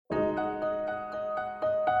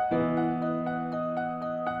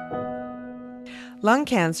Lung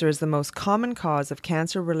cancer is the most common cause of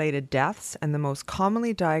cancer-related deaths and the most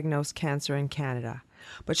commonly diagnosed cancer in Canada.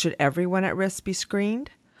 But should everyone at risk be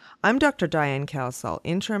screened? I'm Dr. Diane Kelsall,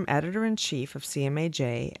 Interim Editor-in-Chief of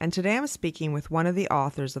CMAJ, and today I'm speaking with one of the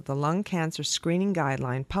authors of the Lung Cancer Screening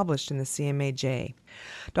Guideline published in the CMAJ.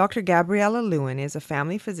 Dr. Gabriella Lewin is a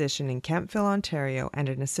family physician in Kemptville, Ontario, and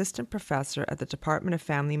an assistant professor at the Department of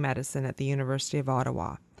Family Medicine at the University of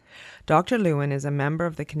Ottawa. Dr. Lewin is a member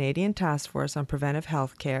of the Canadian Task Force on Preventive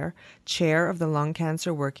Healthcare, chair of the Lung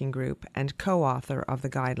Cancer Working Group, and co-author of the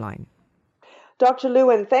guideline. Dr.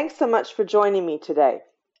 Lewin, thanks so much for joining me today.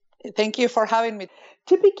 Thank you for having me.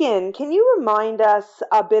 To begin, can you remind us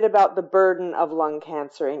a bit about the burden of lung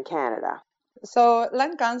cancer in Canada? So,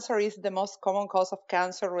 lung cancer is the most common cause of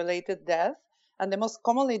cancer-related death and the most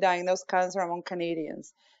commonly diagnosed cancer among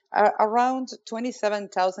Canadians. Around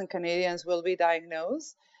 27,000 Canadians will be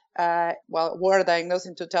diagnosed, were diagnosed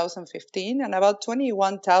in 2015, and about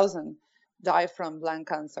 21,000 die from lung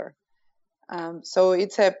cancer. So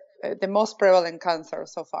it's the most prevalent cancer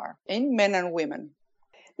so far in men and women.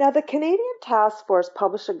 Now, the Canadian Task Force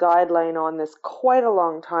published a guideline on this quite a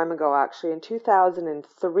long time ago, actually, in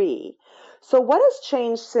 2003. So what has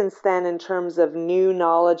changed since then in terms of new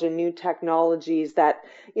knowledge and new technologies that,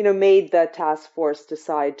 made the task force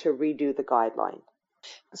decide to redo the guideline?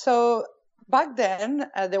 So back then,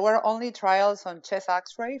 there were only trials on chest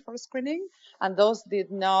X-ray for screening, and those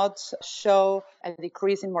did not show a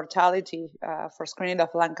decrease in mortality for screening of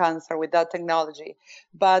lung cancer with that technology.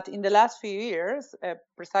 But in the last few years,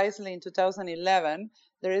 precisely in 2011,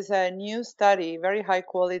 there is a new study, very high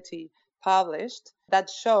quality, published that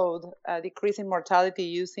showed a decrease in mortality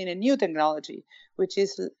using a new technology, which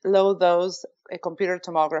is low-dose computer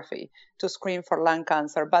tomography to screen for lung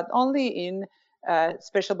cancer, but only in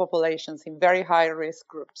special populations, in very high-risk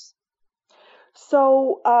groups.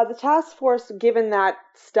 So the task force, given that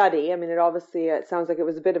study, it sounds like it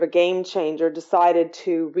was a bit of a game changer, decided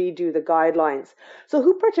to redo the guidelines. So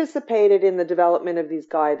who participated in the development of these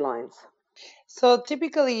guidelines? So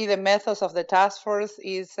typically the methods of the task force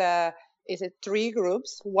is three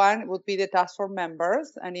groups. One would be the task force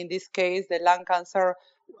members, and in this case, the lung cancer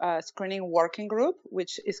screening working group,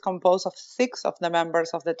 which is composed of 6 of the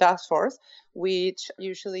members of the task force, which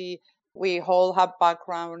usually we all have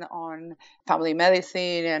background on family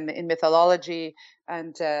medicine and in methodology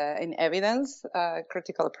and in evidence,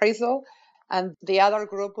 critical appraisal. And the other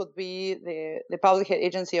group would be the Public Health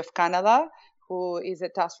Agency of Canada, who is a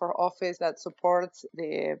task force office that supports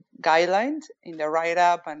the guidelines in the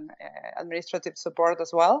write-up and administrative support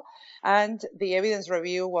as well. And the evidence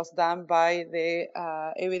review was done by the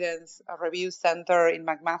Evidence Review Center in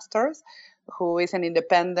McMaster's, who is an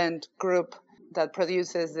independent group that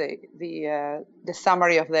produces the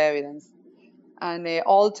summary of the evidence. And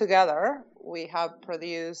all together, we have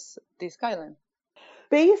produced this guideline.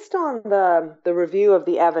 Based on the review of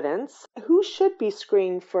the evidence, who should be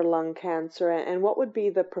screened for lung cancer and what would be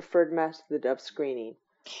the preferred method of screening?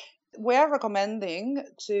 We are recommending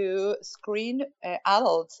to screen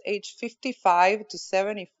adults aged 55 to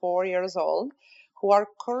 74 years old who are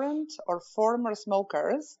current or former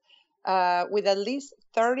smokers with at least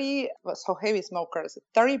 30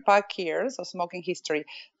 pack years of smoking history.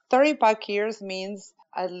 30 pack years means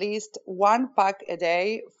at least 1 pack a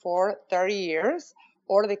day for 30 years,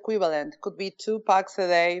 or the equivalent could be 2 packs a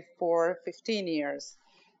day for 15 years.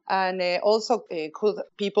 And also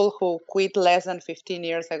people who quit less than 15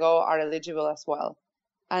 years ago are eligible as well.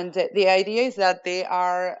 And the idea is that they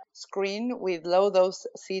are screened with low-dose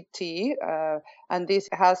CT, and this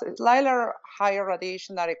has a slightly higher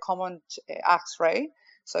radiation than a common X-ray.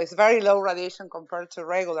 So it's very low radiation compared to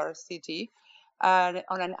regular CT. And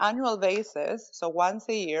on an annual basis, so once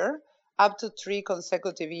a year, up to 3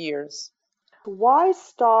 consecutive years. Why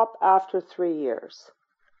stop after 3 years?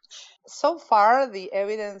 So far, the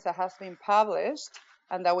evidence that has been published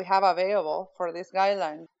and that we have available for this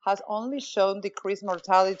guideline has only shown decreased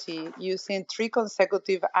mortality using 3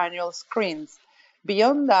 consecutive annual screens.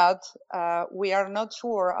 Beyond that, we are not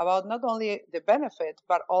sure about not only the benefit,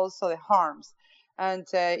 but also the harms. And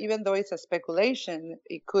even though it's a speculation,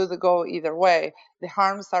 it could go either way. The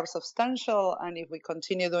harms are substantial, and if we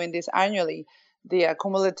continue doing this annually, the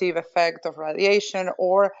cumulative effect of radiation,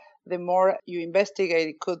 or the more you investigate,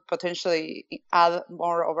 it could potentially add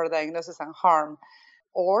more overdiagnosis and harm.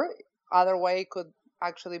 Or other way, could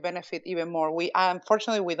actually benefit even more.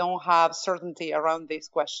 Unfortunately, we don't have certainty around this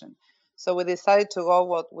question. So we decided to go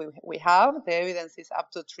what we have. The evidence is up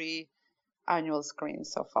to 3 annual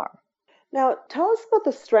screens so far. Now, tell us about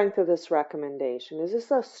the strength of this recommendation. Is this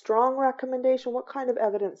a strong recommendation? What kind of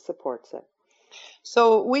evidence supports it?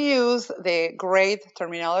 So we use the GRADE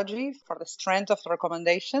terminology for the strength of the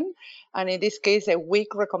recommendation, and in this case, a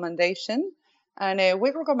weak recommendation. And a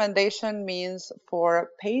weak recommendation means for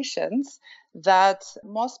patients that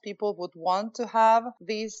most people would want to have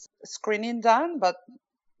this screening done, but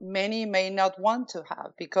many may not want to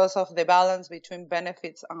have because of the balance between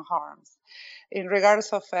benefits and harms. In regards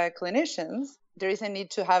of clinicians, there is a need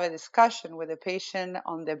to have a discussion with the patient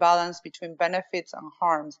on the balance between benefits and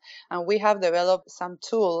harms. And we have developed some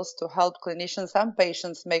tools to help clinicians and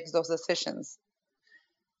patients make those decisions.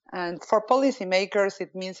 And for policymakers,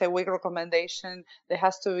 it means a weak recommendation. There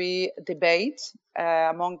has to be debate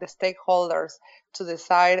among the stakeholders to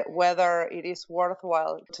decide whether it is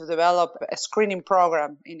worthwhile to develop a screening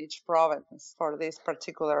program in each province for this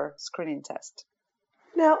particular screening test.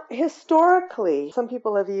 Now, historically, some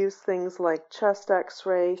people have used things like chest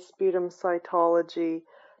x-ray, sputum cytology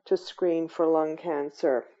to screen for lung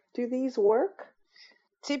cancer. Do these work?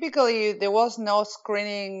 Typically, there was no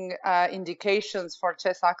screening indications for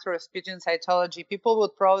chest x-ray sputum cytology. People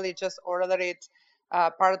would probably just order it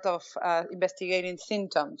part of investigating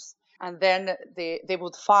symptoms. And then they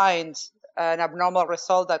would find an abnormal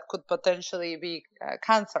result that could potentially be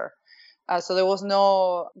cancer. So there was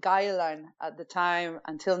no guideline at the time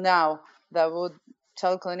until now that would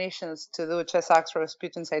tell clinicians to do chest x-ray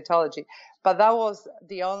sputum cytology. But that was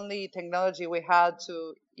the only technology we had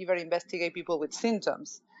to even investigate people with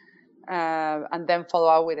symptoms and then follow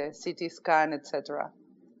up with a CT scan, etc.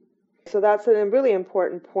 So that's a really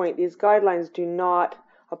important point. These guidelines do not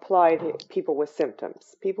apply to people with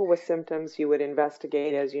symptoms. People with symptoms you would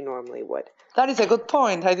investigate as you normally would. That is a good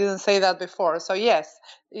point. I didn't say that before. So yes,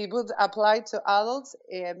 it would apply to adults.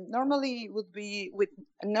 Normally it would be with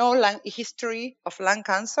no history of lung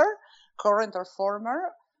cancer, current or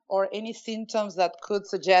former, or any symptoms that could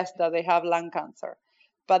suggest that they have lung cancer.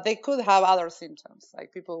 But they could have other symptoms,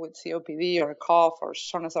 like people with COPD or cough or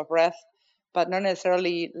shortness of breath, but not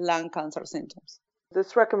necessarily lung cancer symptoms.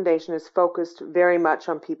 This recommendation is focused very much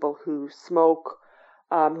on people who smoke,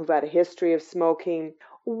 who've had a history of smoking.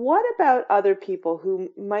 What about other people who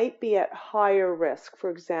might be at higher risk? For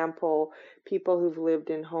example, people who've lived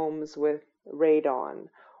in homes with radon,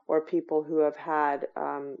 or people who have had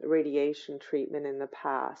radiation treatment in the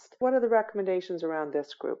past. What are the recommendations around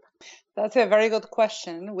this group? That's a very good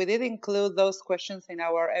question. We did include those questions in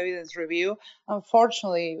our evidence review.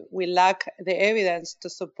 Unfortunately, we lack the evidence to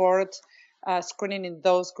support screening in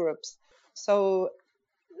those groups. So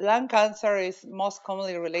lung cancer is most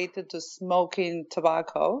commonly related to smoking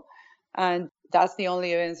tobacco, and that's the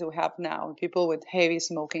only evidence we have now, people with heavy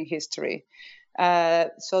smoking history.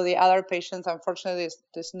 So the other patients, unfortunately,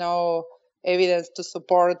 there's no evidence to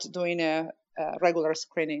support doing a regular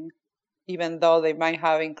screening, even though they might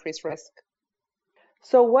have increased risk.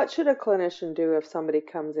 So what should a clinician do if somebody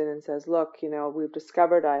comes in and says, look, we've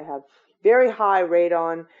discovered I have very high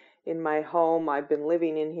radon in my home. I've been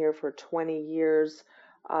living in here for 20 years.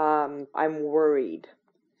 I'm worried.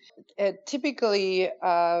 Typically,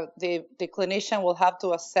 the clinician will have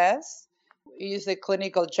to assess, use the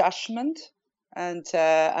clinical judgment, and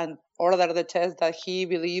order the test that he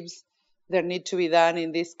believes there need to be done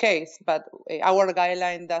in this case. But our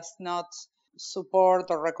guideline does not support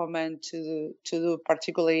or recommend to do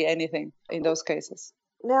particularly anything in those cases.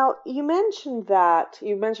 Now, you mentioned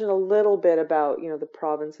a little bit about, the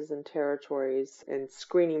provinces and territories and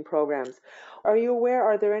screening programs. Are you aware,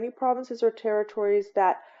 are there any provinces or territories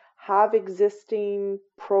that have existing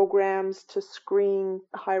programs to screen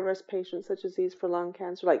high-risk patients such as these for lung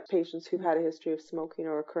cancer, like patients who've had a history of smoking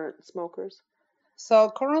or are current smokers?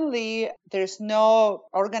 So currently, there's no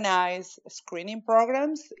organized screening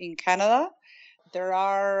programs in Canada. There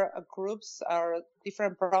are groups or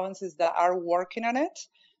different provinces that are working on it,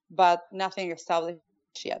 but nothing established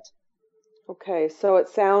yet. Okay, so it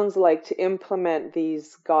sounds like to implement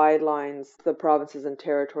these guidelines, the provinces and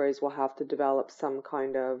territories will have to develop some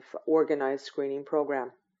kind of organized screening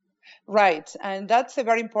program. Right, and that's a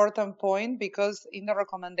very important point because in the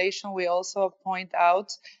recommendation we also point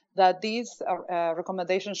out that these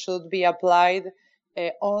recommendations should be applied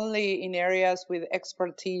only in areas with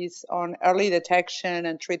expertise on early detection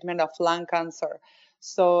and treatment of lung cancer.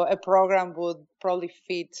 So a program would probably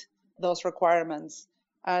fit those requirements.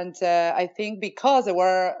 And I think because there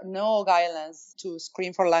were no guidelines to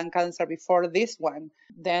screen for lung cancer before this one,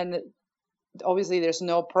 then obviously there's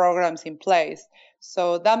no programs in place.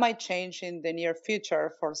 So that might change in the near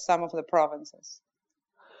future for some of the provinces.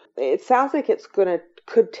 It sounds like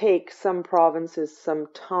could take some provinces some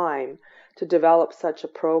time to develop such a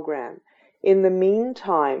program. In the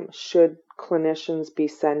meantime, should clinicians be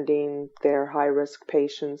sending their high-risk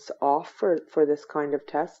patients off for this kind of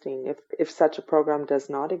testing if such a program does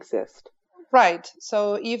not exist? Right.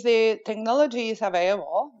 So if the technology is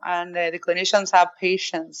available and the clinicians have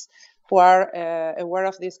patients who are aware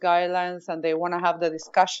of these guidelines and they want to have the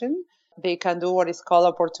discussion, they can do what is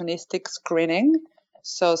called opportunistic screening.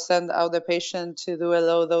 So send out the patient to do a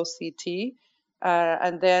low-dose CT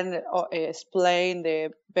and then explain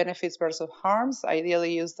the benefits versus harms.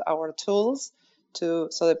 Ideally use our tools so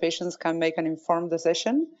the patients can make an informed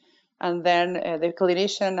decision. And then the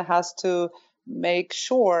clinician has to make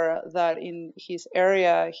sure that in his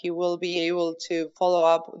area he will be able to follow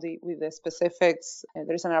up with the specifics.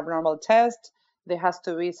 There is an abnormal test. There has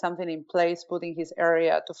to be something in place put in his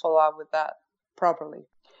area to follow up with that properly.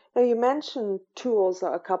 Now, you mentioned tools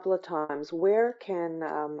a couple of times. Where can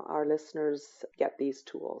our listeners get these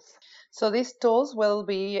tools? So these tools will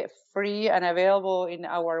be free and available in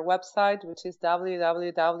our website, which is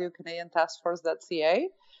www.canadiantaskforce.ca,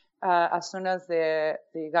 as soon as the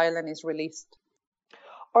guideline is released.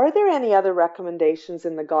 Are there any other recommendations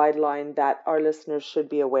in the guideline that our listeners should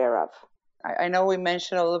be aware of? I know we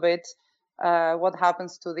mentioned a little bit what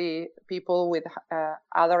happens to the people with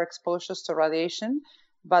other exposures to radiation,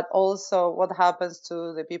 but also what happens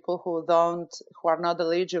to the people who are not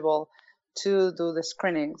eligible to do the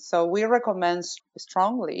screening. So we recommend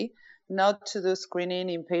strongly not to do screening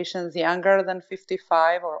in patients younger than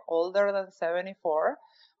 55 or older than 74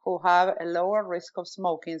 who have a lower risk of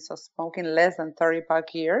smoking, so smoking less than 30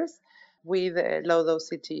 pack years with a low-dose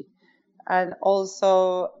CT. And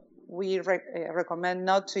also we recommend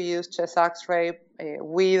not to use chest X-ray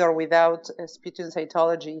with or without sputum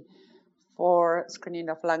cytology for screening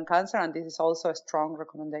of lung cancer, and this is also a strong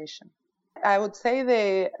recommendation. I would say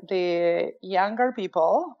the younger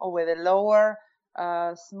people with a lower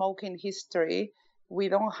smoking history, we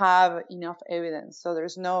don't have enough evidence, so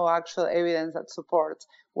there's no actual evidence that supports.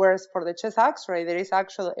 Whereas for the chest X-ray, there is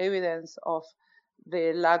actual evidence of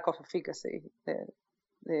the lack of efficacy, the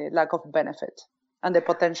lack of benefit, and the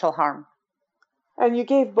potential harm. And you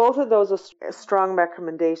gave both of those a strong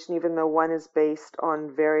recommendation, even though one is based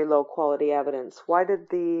on very low quality evidence. Why did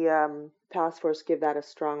the task force give that a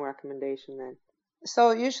strong recommendation then?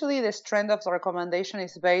 So usually the strength of the recommendation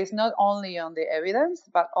is based not only on the evidence,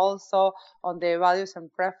 but also on the values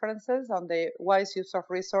and preferences, on the wise use of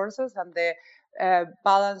resources, and the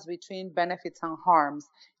balance between benefits and harms.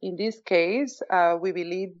 In this case, we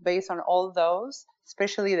believe based on all those,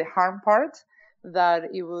 especially the harm part, that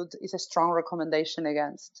is a strong recommendation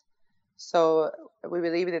against. So we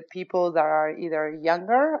believe that people that are either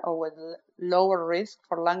younger or with lower risk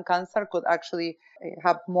for lung cancer could actually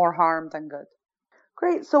have more harm than good.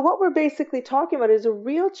 Great. So what we're basically talking about is a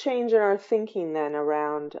real change in our thinking then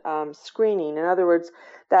around screening. In other words,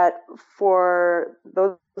 that for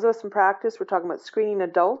those of us in practice, we're talking about screening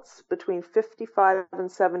adults between 55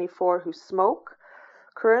 and 74 who smoke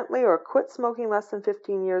currently or quit smoking less than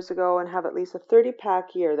 15 years ago and have at least a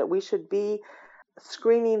 30-pack year, that we should be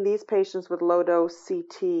screening these patients with low-dose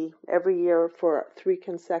CT every year for 3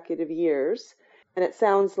 consecutive years. And it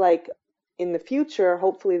sounds like in the future,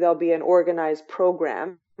 hopefully there'll be an organized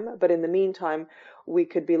program, but in the meantime, we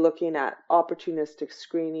could be looking at opportunistic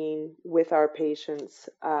screening with our patients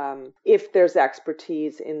if there's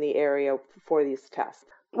expertise in the area for these tests.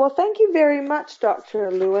 Well, thank you very much, Dr.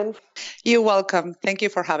 Lewin. You're welcome. Thank you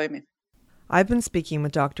for having me. I've been speaking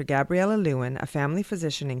with Dr. Gabriella Lewin, a family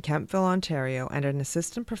physician in Kemptville, Ontario, and an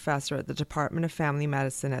assistant professor at the Department of Family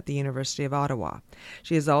Medicine at the University of Ottawa.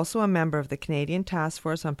 She is also a member of the Canadian Task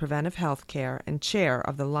Force on Preventive Healthcare and chair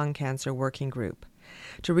of the Lung Cancer Working Group.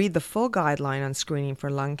 To read the full guideline on screening for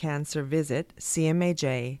lung cancer, visit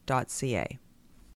cmaj.ca.